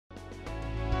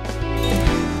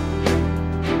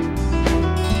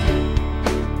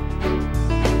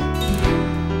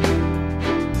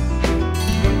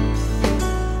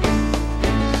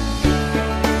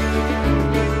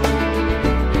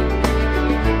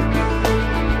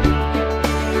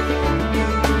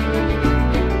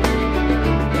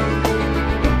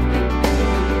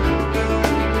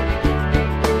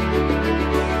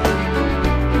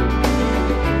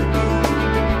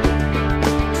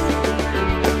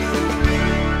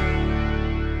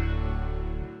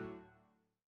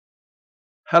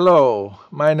Hello,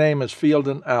 my name is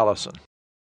Fielden Allison.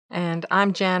 And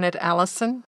I'm Janet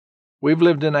Allison. We've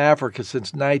lived in Africa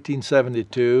since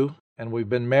 1972, and we've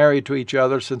been married to each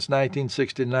other since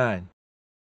 1969.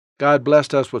 God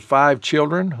blessed us with 5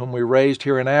 children, whom we raised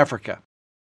here in Africa.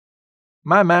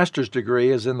 My master's degree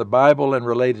is in the Bible and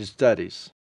related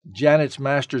studies. Janet's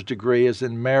master's degree is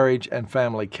in marriage and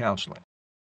family counseling.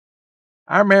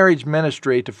 Our marriage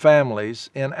ministry to families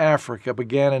in Africa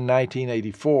began in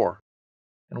 1984.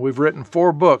 And we've written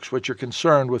 4 books which are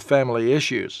concerned with family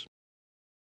issues.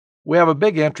 We have a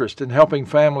big interest in helping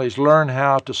families learn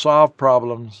how to solve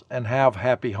problems and have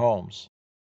happy homes.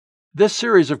 This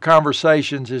series of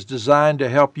conversations is designed to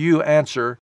help you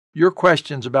answer your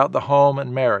questions about the home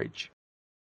and marriage.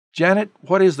 Janet,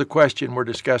 what is the question we're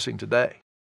discussing today?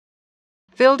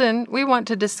 Fielden, we want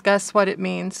to discuss what it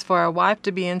means for a wife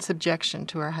to be in subjection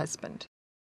to her husband.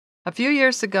 A few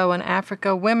years ago in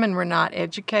Africa, women were not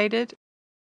educated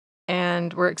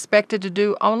and were expected to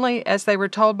do only as they were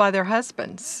told by their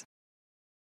husbands.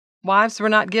 Wives were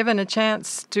not given a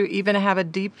chance to even have a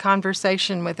deep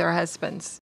conversation with their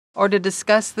husbands or to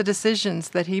discuss the decisions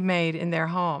that he made in their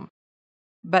home.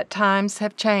 But times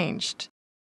have changed.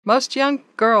 Most young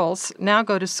girls now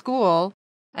go to school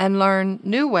and learn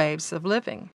new ways of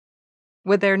living.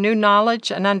 With their new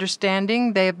knowledge and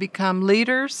understanding, they have become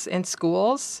leaders in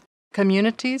schools,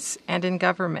 communities, and in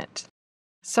government.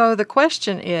 So the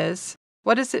question is,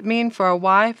 what does it mean for a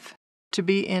wife to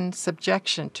be in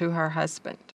subjection to her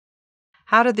husband?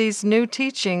 How do these new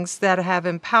teachings that have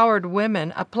empowered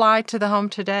women apply to the home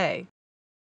today?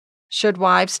 Should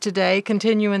wives today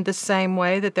continue in the same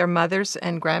way that their mothers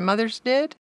and grandmothers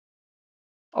did?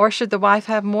 Or should the wife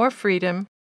have more freedom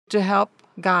to help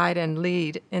guide and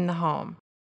lead in the home?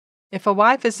 If a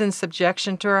wife is in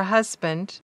subjection to her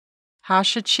husband, how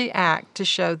should she act to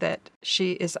show that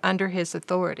she is under his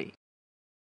authority?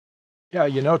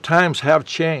 Yeah, times have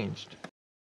changed.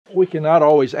 We cannot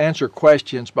always answer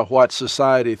questions by what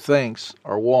society thinks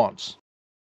or wants.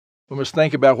 We must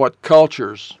think about what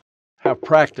cultures have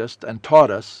practiced and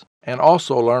taught us, and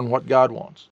also learn what God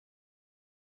wants.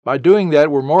 By doing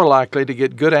that, we're more likely to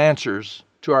get good answers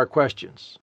to our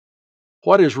questions.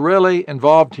 What is really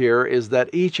involved here is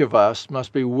that each of us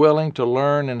must be willing to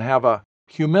learn and have a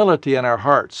humility in our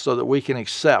hearts so that we can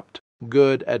accept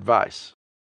good advice.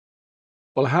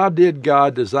 Well, how did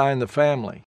God design the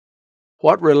family?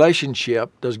 What relationship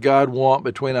does God want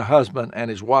between a husband and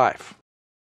his wife?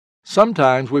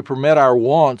 Sometimes we permit our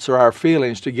wants or our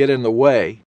feelings to get in the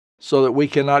way so that we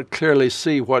cannot clearly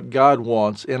see what God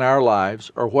wants in our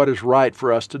lives or what is right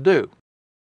for us to do.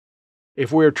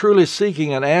 If we are truly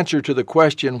seeking an answer to the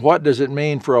question, what does it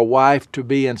mean for a wife to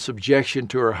be in subjection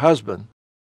to her husband,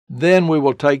 then we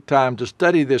will take time to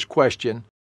study this question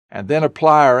and then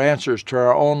apply our answers to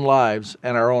our own lives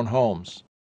and our own homes.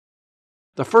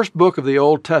 The first book of the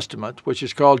Old Testament, which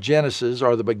is called Genesis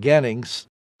or the Beginnings,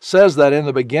 says that in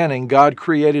the beginning God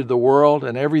created the world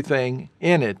and everything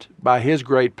in it by His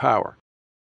great power.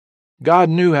 God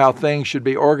knew how things should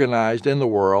be organized in the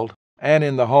world and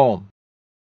in the home.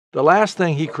 The last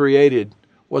thing He created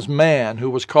was man, who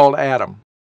was called Adam.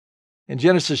 In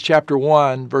Genesis chapter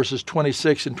 1, verses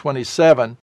 26 and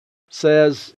 27,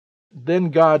 says, "Then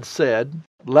God said,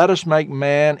 'Let us make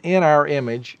man in our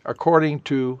image, according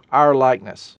to our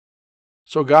likeness.'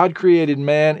 So God created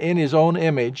man in His own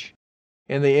image.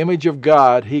 In the image of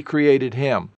God He created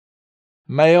him.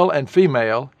 Male and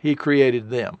female He created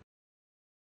them.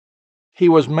 He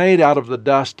was made out of the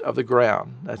dust of the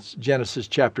ground." That's Genesis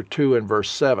chapter 2 and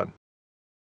verse 7.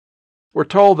 We're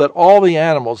told that all the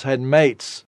animals had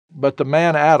mates, but the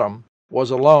man Adam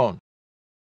was alone.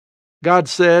 God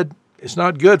said, "It's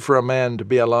not good for a man to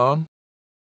be alone.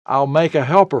 I'll make a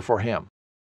helper for him."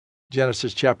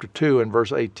 Genesis chapter 2 and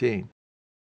verse 18.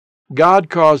 God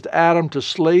caused Adam to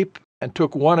sleep and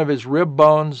took one of his rib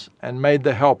bones and made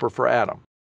the helper for Adam.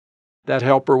 That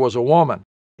helper was a woman,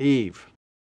 Eve.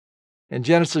 In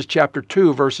Genesis chapter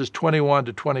 2, verses 21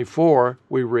 to 24,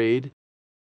 we read,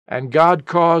 "And God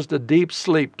caused a deep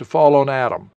sleep to fall on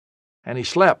Adam, and he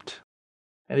slept.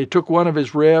 And he took one of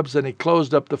his ribs, and he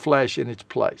closed up the flesh in its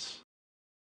place.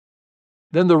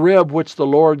 Then the rib which the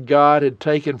Lord God had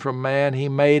taken from man he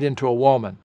made into a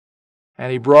woman,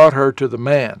 and he brought her to the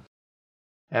man.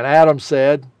 And Adam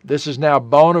said, 'This is now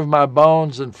bone of my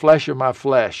bones and flesh of my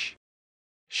flesh.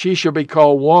 She shall be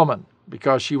called woman,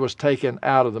 because she was taken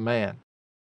out of the man.'"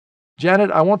 Janet,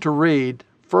 I want to read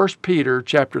 1 Peter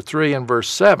chapter 3 and verse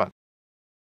 7.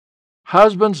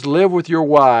 "Husbands, live with your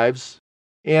wives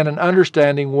in an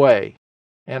understanding way,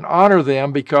 and honor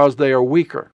them because they are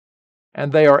weaker,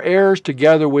 and they are heirs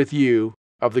together with you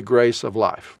of the grace of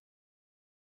life."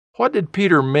 What did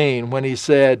Peter mean when he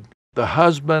said the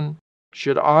husband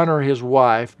should honor his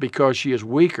wife because she is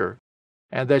weaker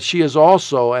and that she is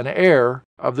also an heir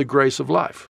of the grace of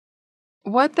life?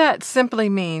 What that simply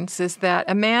means is that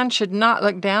a man should not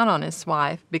look down on his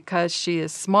wife because she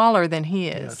is smaller than he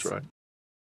is. Yeah, that's right.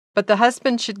 But the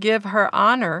husband should give her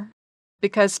honor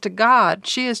because to God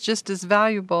she is just as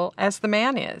valuable as the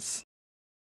man is.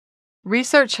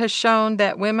 Research has shown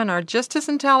that women are just as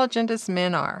intelligent as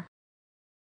men are.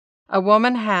 A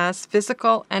woman has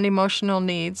physical and emotional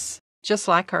needs just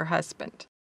like her husband.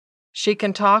 She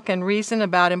can talk and reason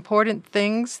about important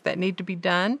things that need to be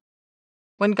done.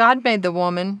 When God made the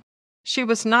woman, she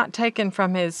was not taken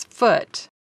from his foot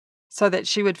so that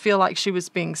she would feel like she was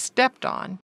being stepped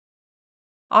on.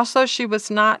 Also, she was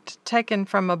not taken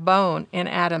from a bone in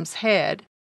Adam's head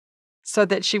so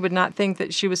that she would not think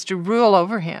that she was to rule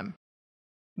over him.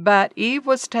 But Eve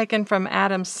was taken from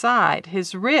Adam's side,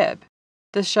 his rib,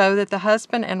 to show that the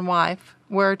husband and wife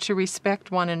were to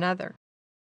respect one another.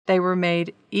 They were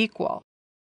made equal.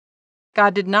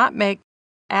 God did not make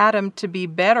Adam to be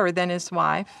better than his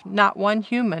wife. Not one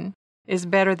human is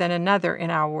better than another in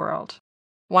our world.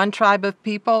 One tribe of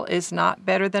people is not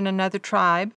better than another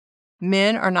tribe.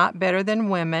 Men are not better than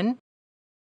women.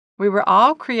 We were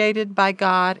all created by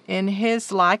God in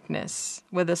his likeness,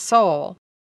 with a soul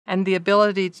and the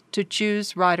ability to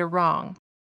choose right or wrong.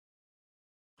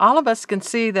 All of us can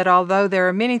see that although there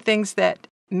are many things that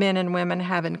men and women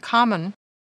have in common,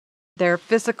 their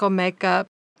physical makeup,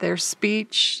 their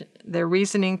speech, their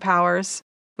reasoning powers,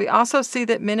 we also see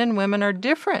that men and women are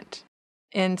different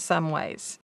in some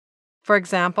ways. For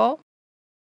example,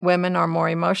 women are more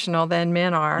emotional than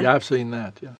men are. Yeah, I've seen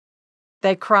that, yeah.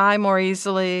 They cry more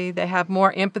easily. They have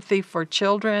more empathy for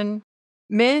children.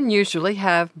 Men usually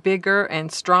have bigger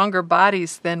and stronger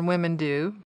bodies than women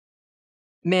do.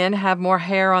 Men have more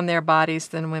hair on their bodies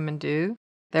than women do.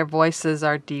 Their voices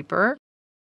are deeper.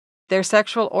 Their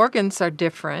sexual organs are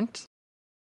different.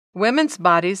 Women's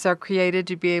bodies are created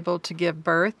to be able to give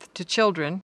birth to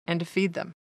children and to feed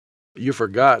them. You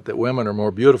forgot that women are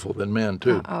more beautiful than men,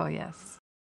 too. Oh, yes.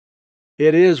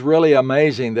 It is really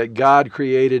amazing that God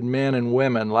created men and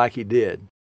women like he did.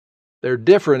 They're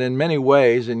different in many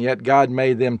ways, and yet God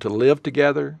made them to live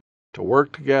together, to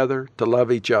work together, to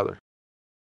love each other.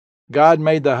 God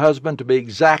made the husband to be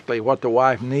exactly what the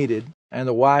wife needed, and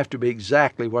the wife to be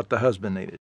exactly what the husband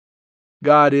needed.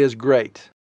 God is great.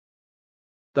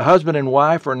 The husband and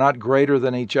wife are not greater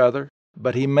than each other,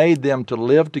 but he made them to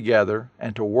live together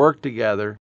and to work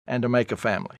together and to make a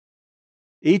family.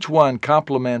 Each one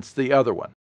complements the other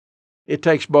one. It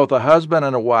takes both a husband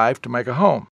and a wife to make a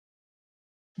home.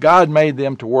 God made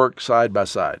them to work side by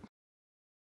side.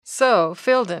 So,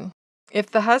 Filden, if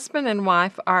the husband and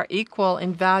wife are equal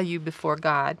in value before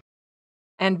God,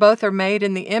 and both are made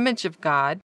in the image of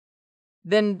God,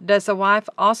 then does a wife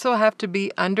also have to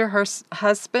be under her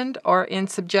husband or in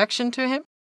subjection to him?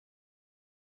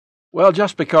 Well,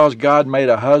 just because God made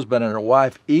a husband and a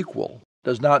wife equal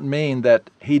does not mean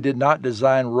that he did not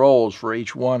design roles for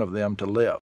each one of them to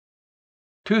live.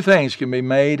 Two things can be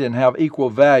made and have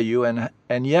equal value and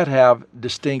yet have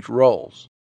distinct roles.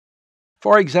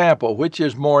 For example, which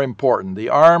is more important, the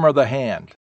arm or the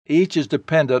hand? Each is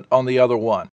dependent on the other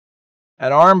one.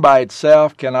 An arm by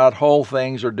itself cannot hold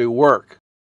things or do work,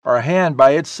 or a hand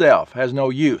by itself has no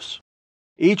use.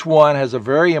 Each one has a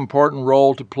very important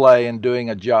role to play in doing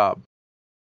a job.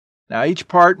 Now, each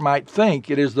part might think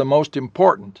it is the most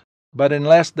important, but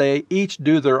unless they each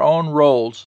do their own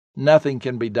roles, nothing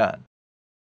can be done.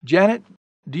 Janet,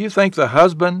 do you think the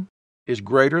husband is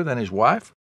greater than his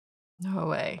wife? No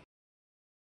way.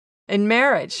 In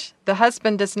marriage, the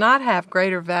husband does not have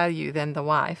greater value than the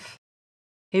wife.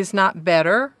 He's not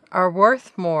better or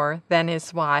worth more than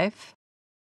his wife.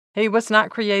 He was not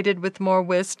created with more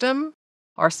wisdom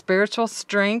or spiritual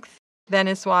strength than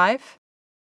his wife.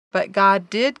 But God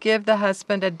did give the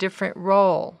husband a different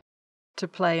role to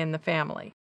play in the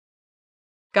family.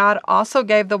 God also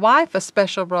gave the wife a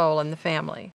special role in the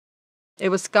family. It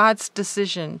was God's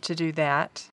decision to do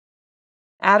that.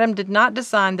 Adam did not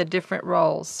design the different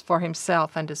roles for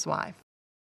himself and his wife.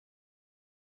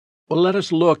 Well, let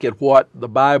us look at what the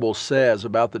Bible says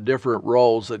about the different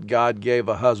roles that God gave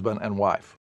a husband and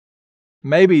wife.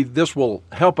 Maybe this will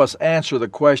help us answer the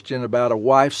question about a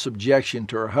wife's subjection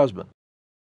to her husband.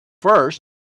 First,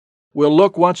 we'll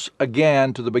look once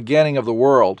again to the beginning of the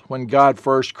world when God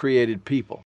first created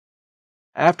people.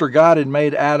 After God had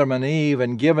made Adam and Eve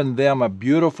and given them a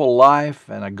beautiful life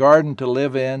and a garden to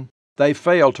live in, they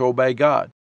failed to obey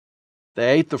God.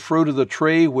 They ate the fruit of the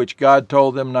tree which God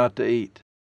told them not to eat.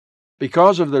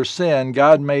 Because of their sin,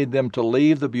 God made them to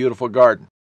leave the beautiful garden.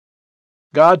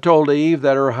 God told Eve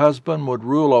that her husband would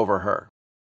rule over her.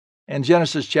 In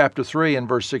Genesis chapter 3 and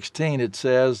verse 16 it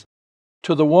says,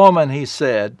 "To the woman he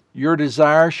said, Your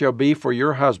desire shall be for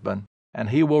your husband, and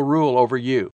he will rule over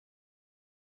you."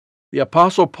 The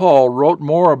Apostle Paul wrote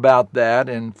more about that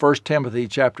in 1 Timothy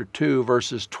chapter 2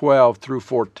 verses 12 through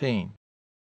 14.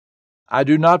 "I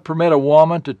do not permit a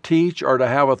woman to teach or to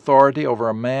have authority over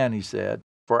a man," he said,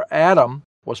 "for Adam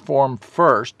was formed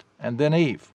first and then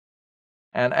Eve.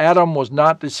 And Adam was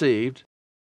not deceived,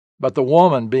 but the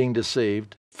woman, being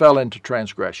deceived, fell into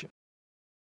transgression."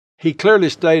 He clearly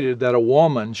stated that a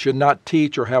woman should not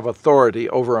teach or have authority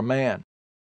over a man.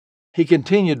 He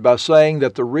continued by saying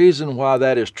that the reason why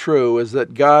that is true is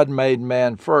that God made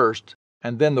man first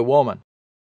and then the woman.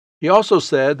 He also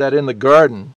said that in the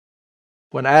garden,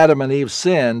 when Adam and Eve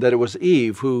sinned, that it was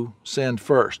Eve who sinned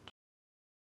first.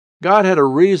 God had a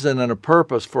reason and a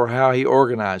purpose for how he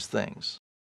organized things.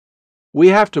 We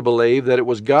have to believe that it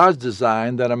was God's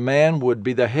design that a man would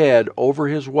be the head over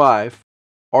his wife,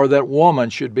 or that woman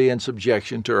should be in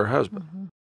subjection to her husband. Mm-hmm.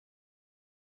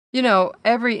 You know,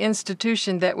 every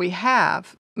institution that we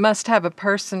have must have a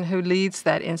person who leads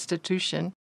that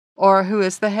institution or who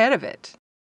is the head of it.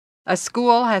 A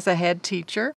school has a head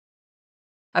teacher.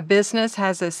 A business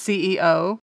has a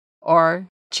CEO or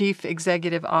chief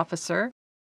executive officer.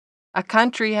 A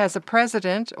country has a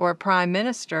president or a prime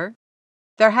minister.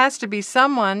 There has to be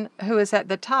someone who is at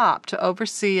the top to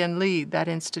oversee and lead that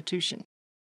institution.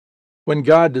 When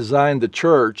God designed the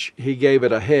church, he gave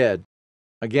it a head.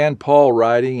 Again, Paul,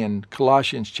 writing in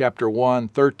Colossians chapter 1,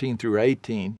 13 through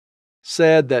 18,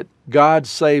 said that God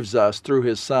saves us through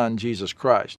his Son, Jesus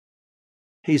Christ.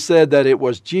 He said that it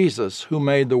was Jesus who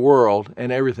made the world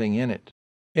and everything in it.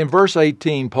 In verse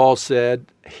 18, Paul said,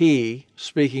 He,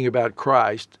 speaking about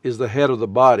Christ, is the head of the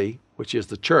body, which is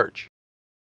the church.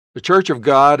 The church of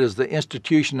God, as the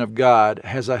institution of God,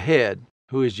 has a head,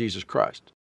 who is Jesus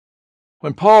Christ.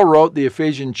 When Paul wrote the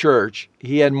Ephesian church,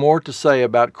 he had more to say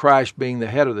about Christ being the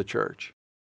head of the church.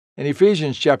 In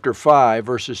Ephesians chapter 5,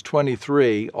 verses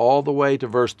 23 all the way to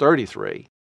verse 33,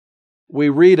 we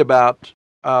read about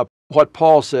what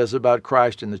Paul says about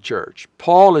Christ in the church.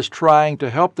 Paul is trying to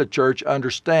help the church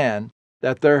understand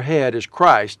that their head is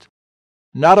Christ,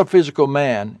 not a physical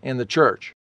man in the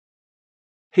church.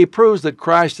 He proves that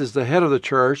Christ is the head of the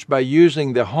church by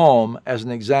using the home as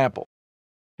an example.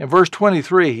 In verse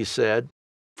 23, he said,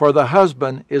 "For the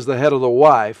husband is the head of the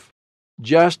wife,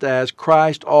 just as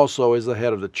Christ also is the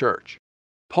head of the church."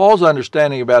 Paul's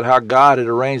understanding about how God had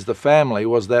arranged the family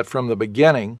was that from the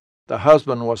beginning, the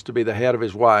husband was to be the head of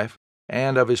his wife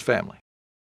and of his family.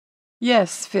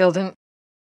 Yes, Fielden.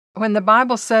 When the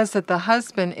Bible says that the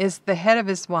husband is the head of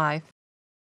his wife,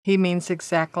 he means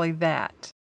exactly that.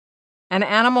 An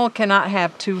animal cannot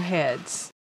have two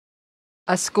heads.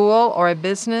 A school or a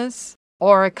business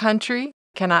or a country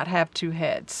cannot have two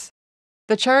heads.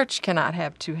 The church cannot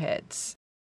have two heads.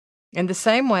 In the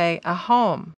same way, a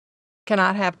home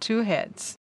cannot have two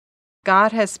heads.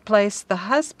 God has placed the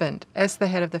husband as the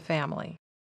head of the family.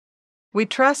 We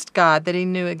trust God that he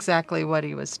knew exactly what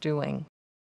he was doing.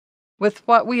 With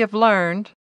what we have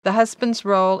learned, the husband's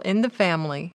role in the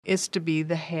family is to be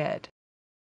the head.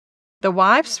 The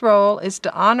wife's role is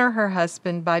to honor her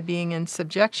husband by being in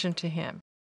subjection to him,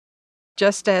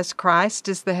 just as Christ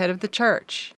is the head of the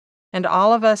church, and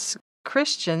all of us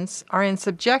Christians are in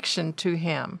subjection to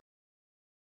him.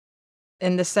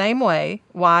 In the same way,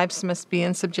 wives must be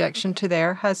in subjection to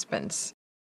their husbands.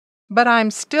 But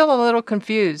I'm still a little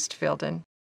confused, Fielden.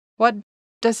 What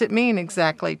does it mean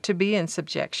exactly to be in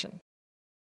subjection?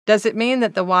 Does it mean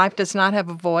that the wife does not have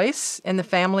a voice in the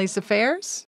family's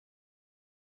affairs?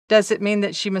 Does it mean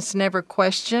that she must never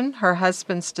question her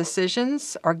husband's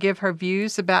decisions or give her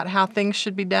views about how things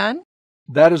should be done?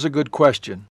 That is a good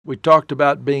question. We talked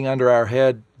about being under our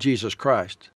head, Jesus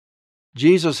Christ.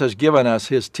 Jesus has given us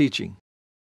his teaching.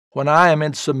 When I am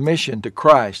in submission to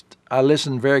Christ, I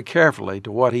listen very carefully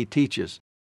to what he teaches,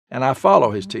 and I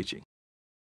follow his teaching.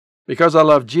 Because I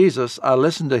love Jesus, I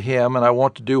listen to him and I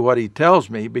want to do what he tells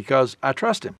me because I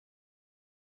trust him.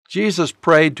 Jesus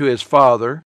prayed to his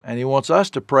Father, and he wants us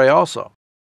to pray also.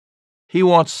 He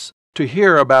wants to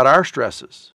hear about our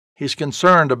stresses. He's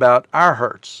concerned about our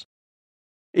hurts.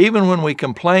 Even when we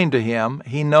complain to him,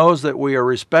 he knows that we are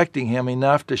respecting him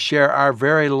enough to share our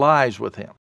very lives with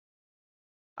him.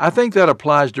 I think that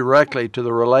applies directly to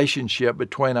the relationship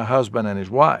between a husband and his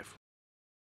wife.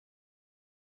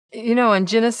 You know, in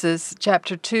Genesis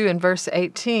chapter 2 and verse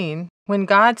 18, when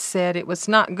God said it was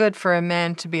not good for a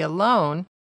man to be alone,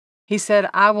 he said,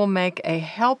 "I will make a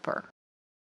helper."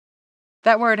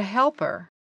 That word helper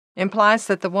implies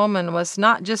that the woman was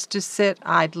not just to sit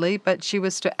idly, but she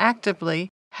was to actively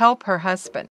help her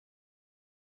husband.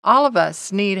 All of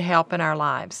us need help in our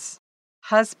lives.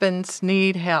 Husbands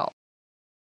need help.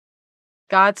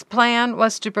 God's plan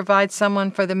was to provide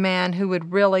someone for the man who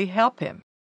would really help him.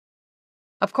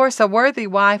 Of course, a worthy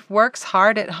wife works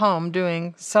hard at home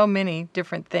doing so many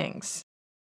different things.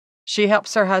 She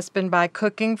helps her husband by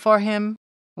cooking for him,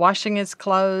 washing his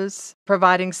clothes,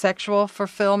 providing sexual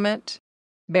fulfillment,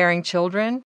 bearing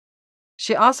children.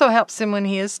 She also helps him when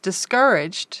he is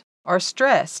discouraged or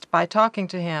stressed by talking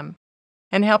to him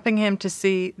and helping him to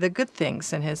see the good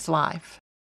things in his life.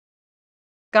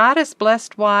 God has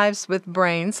blessed wives with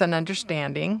brains and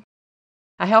understanding.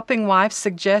 A helping wife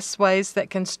suggests ways that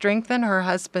can strengthen her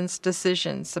husband's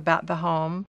decisions about the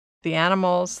home, the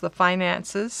animals, the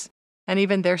finances, and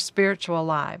even their spiritual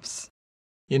lives.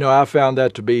 I found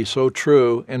that to be so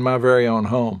true in my very own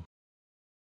home.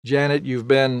 Janet, you've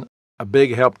been a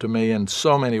big help to me in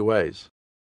so many ways.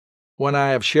 When I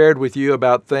have shared with you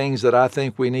about things that I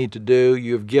think we need to do,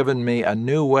 you've given me a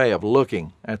new way of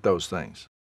looking at those things.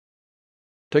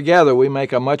 Together, we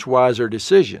make a much wiser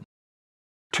decision.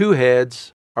 2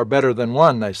 heads are better than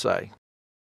 1, they say.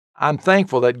 I'm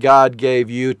thankful that God gave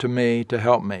you to me to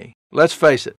help me. Let's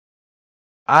face it,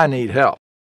 I need help.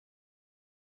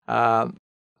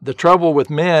 The trouble with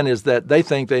men is that they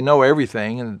think they know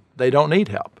everything and they don't need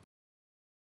help.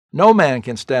 No man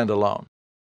can stand alone.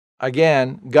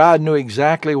 Again, God knew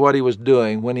exactly what He was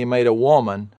doing when He made a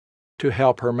woman to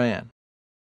help her man.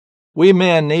 We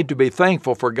men need to be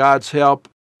thankful for God's help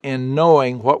in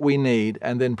knowing what we need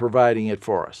and then providing it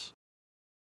for us.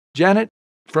 Janet,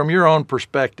 from your own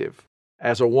perspective,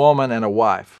 as a woman and a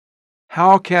wife,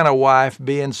 how can a wife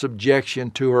be in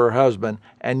subjection to her husband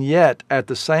and yet at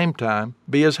the same time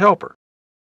be his helper?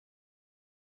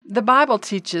 The Bible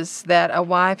teaches that a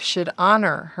wife should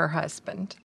honor her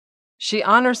husband. She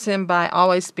honors him by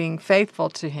always being faithful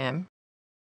to him.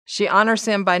 She honors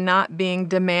him by not being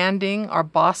demanding or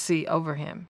bossy over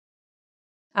him.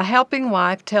 A helping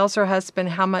wife tells her husband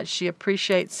how much she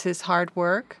appreciates his hard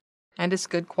work and his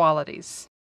good qualities.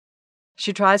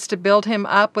 She tries to build him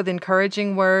up with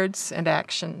encouraging words and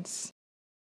actions.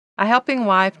 A helping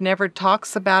wife never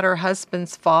talks about her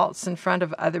husband's faults in front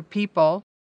of other people,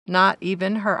 not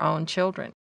even her own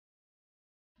children.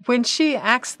 When she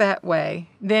acts that way,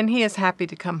 then he is happy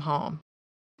to come home,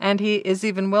 and he is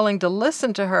even willing to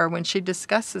listen to her when she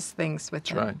discusses things with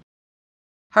him. That's right.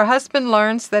 Her husband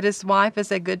learns that his wife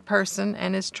is a good person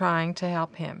and is trying to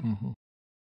help him. Mm-hmm.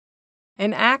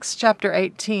 In Acts chapter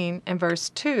 18 and verse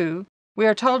 2, we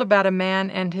are told about a man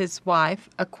and his wife,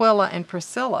 Aquila and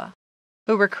Priscilla,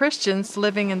 who were Christians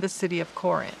living in the city of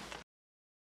Corinth.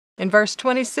 In verse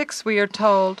 26, we are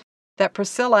told that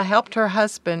Priscilla helped her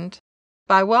husband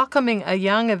by welcoming a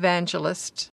young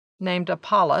evangelist named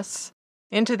Apollos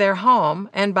into their home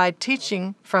and by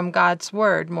teaching from God's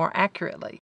Word more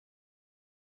accurately.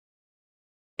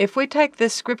 If we take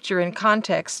this scripture in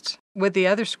context with the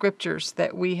other scriptures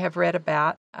that we have read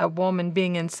about a woman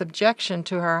being in subjection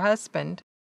to her husband,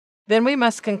 then we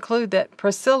must conclude that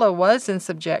Priscilla was in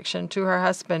subjection to her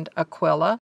husband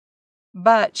Aquila,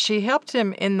 but she helped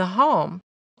him in the home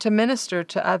to minister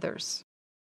to others.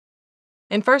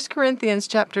 In 1 Corinthians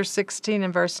chapter 16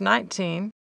 and verse 19,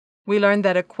 we learn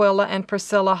that Aquila and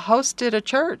Priscilla hosted a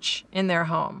church in their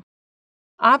home.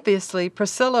 Obviously,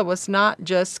 Priscilla was not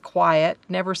just quiet,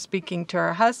 never speaking to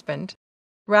her husband.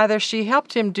 Rather, she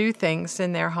helped him do things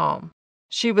in their home.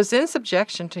 She was in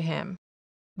subjection to him,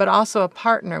 but also a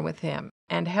partner with him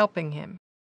and helping him.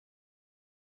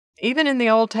 Even in the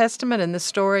Old Testament, in the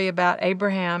story about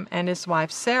Abraham and his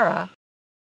wife Sarah,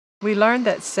 we learn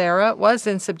that Sarah was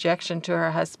in subjection to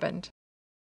her husband,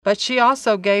 but she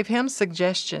also gave him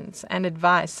suggestions and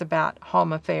advice about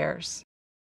home affairs.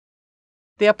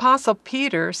 The Apostle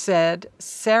Peter said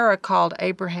Sarah called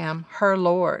Abraham her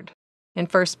Lord in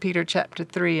 1 Peter chapter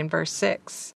 3 and verse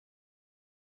 6.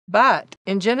 But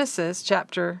in Genesis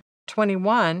chapter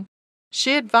 21,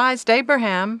 she advised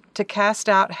Abraham to cast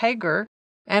out Hagar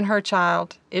and her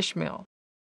child Ishmael.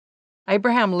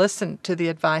 Abraham listened to the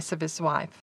advice of his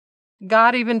wife.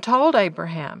 God even told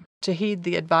Abraham to heed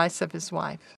the advice of his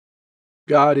wife.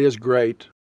 God is great.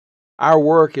 Our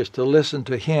work is to listen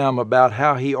to Him about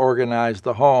how He organized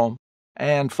the home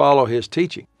and follow His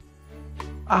teaching.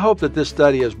 I hope that this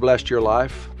study has blessed your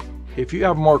life. If you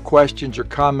have more questions or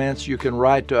comments, you can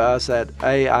write to us at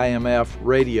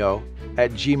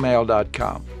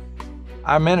aimfradio@gmail.com.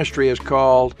 Our ministry is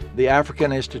called the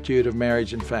African Institute of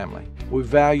Marriage and Family. We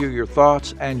value your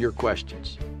thoughts and your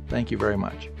questions. Thank you very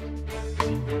much.